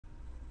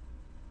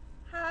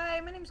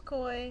name's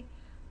Koi.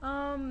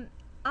 Um,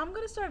 I'm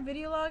gonna start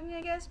video logging,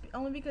 I guess,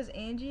 only because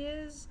Angie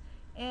is.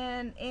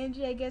 And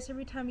Angie, I guess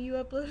every time you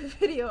upload a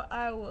video,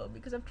 I will,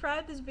 because I've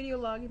tried this video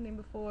logging thing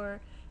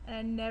before, and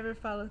I never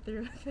follow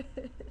through with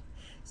it.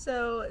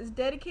 So, as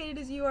dedicated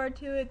as you are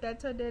to it,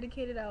 that's how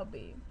dedicated I'll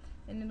be.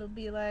 And it'll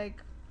be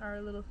like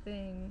our little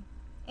thing.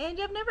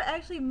 Angie, I've never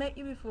actually met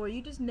you before.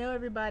 You just know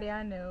everybody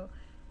I know.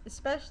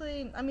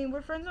 Especially, I mean,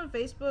 we're friends on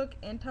Facebook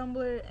and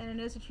Tumblr, and I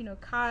noticed that you know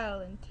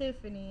Kyle and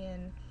Tiffany,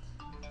 and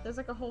there's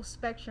like a whole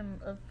spectrum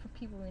of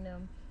people we know.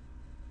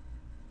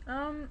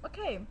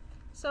 Okay.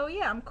 So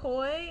yeah, I'm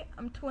Koi.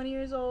 I'm 20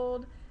 years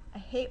old. I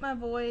hate my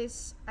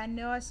voice. I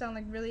know I sound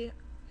like really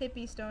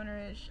hippie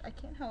stonerish. I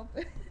can't help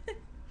it.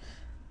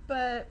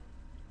 But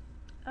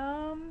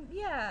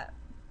yeah,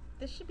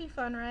 this should be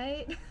fun,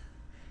 right?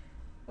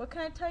 What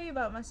can I tell you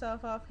about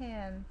myself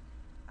offhand?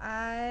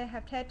 I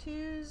have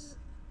tattoos.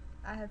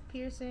 I have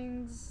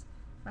piercings.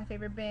 My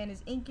favorite band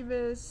is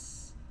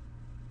Incubus.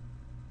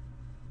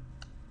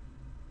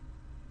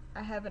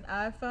 I have an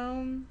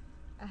iPhone.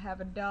 I have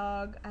a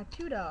dog. I have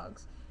two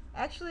dogs.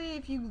 Actually,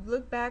 if you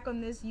look back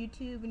on this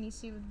YouTube and you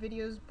see the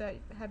videos that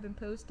have been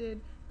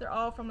posted, they're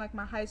all from like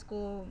my high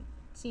school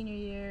senior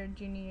year,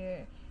 junior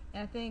year.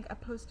 And I think I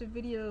posted a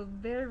video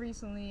very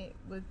recently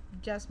with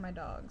just my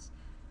dogs.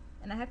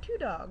 And I have two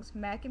dogs,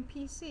 Mac and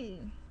PC.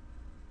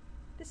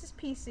 This is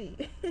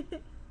PC.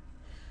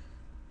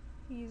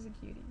 He's a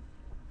cutie.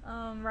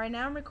 Right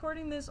now I'm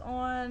recording this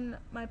on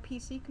my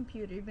PC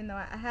computer, even though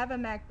I have a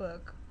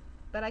MacBook.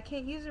 But I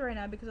can't use it right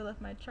now because I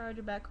left my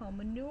charger back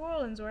home in New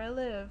Orleans, where I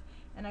live,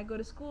 and I go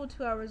to school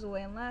 2 hours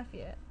away in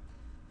Lafayette.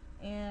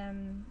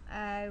 And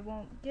I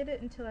won't get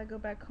it until I go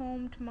back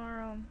home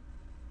tomorrow.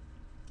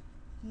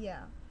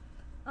 Yeah.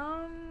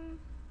 Um,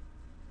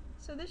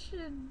 so this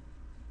should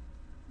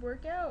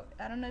work out.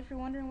 I don't know if you're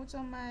wondering what's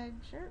on my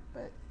shirt,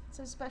 but it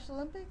says Special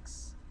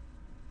Olympics.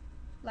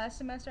 Last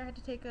semester I had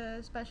to take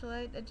a special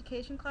ed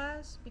education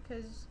class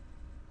because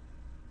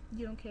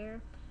you don't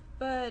care.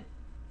 But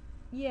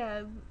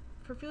yeah,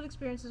 for field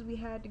experiences we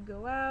had to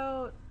go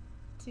out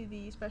to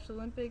the Special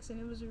Olympics, and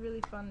it was a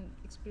really fun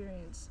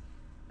experience.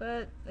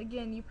 But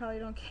again, you probably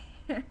don't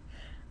care.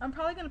 I'm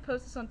probably gonna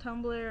post this on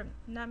Tumblr.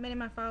 Not many of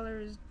my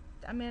followers,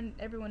 I mean,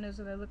 everyone knows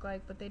what I look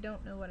like, but they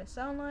don't know what I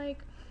sound like.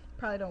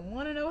 Probably don't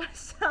want to know what I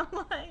sound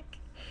like.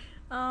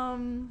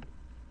 Um,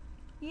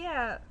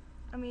 yeah,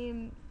 I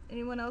mean,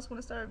 anyone else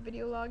want to start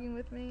video logging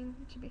with me?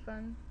 It should be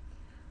fun.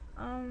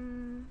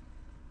 Um,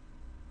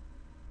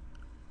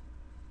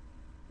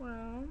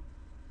 well,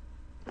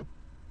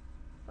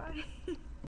 bye.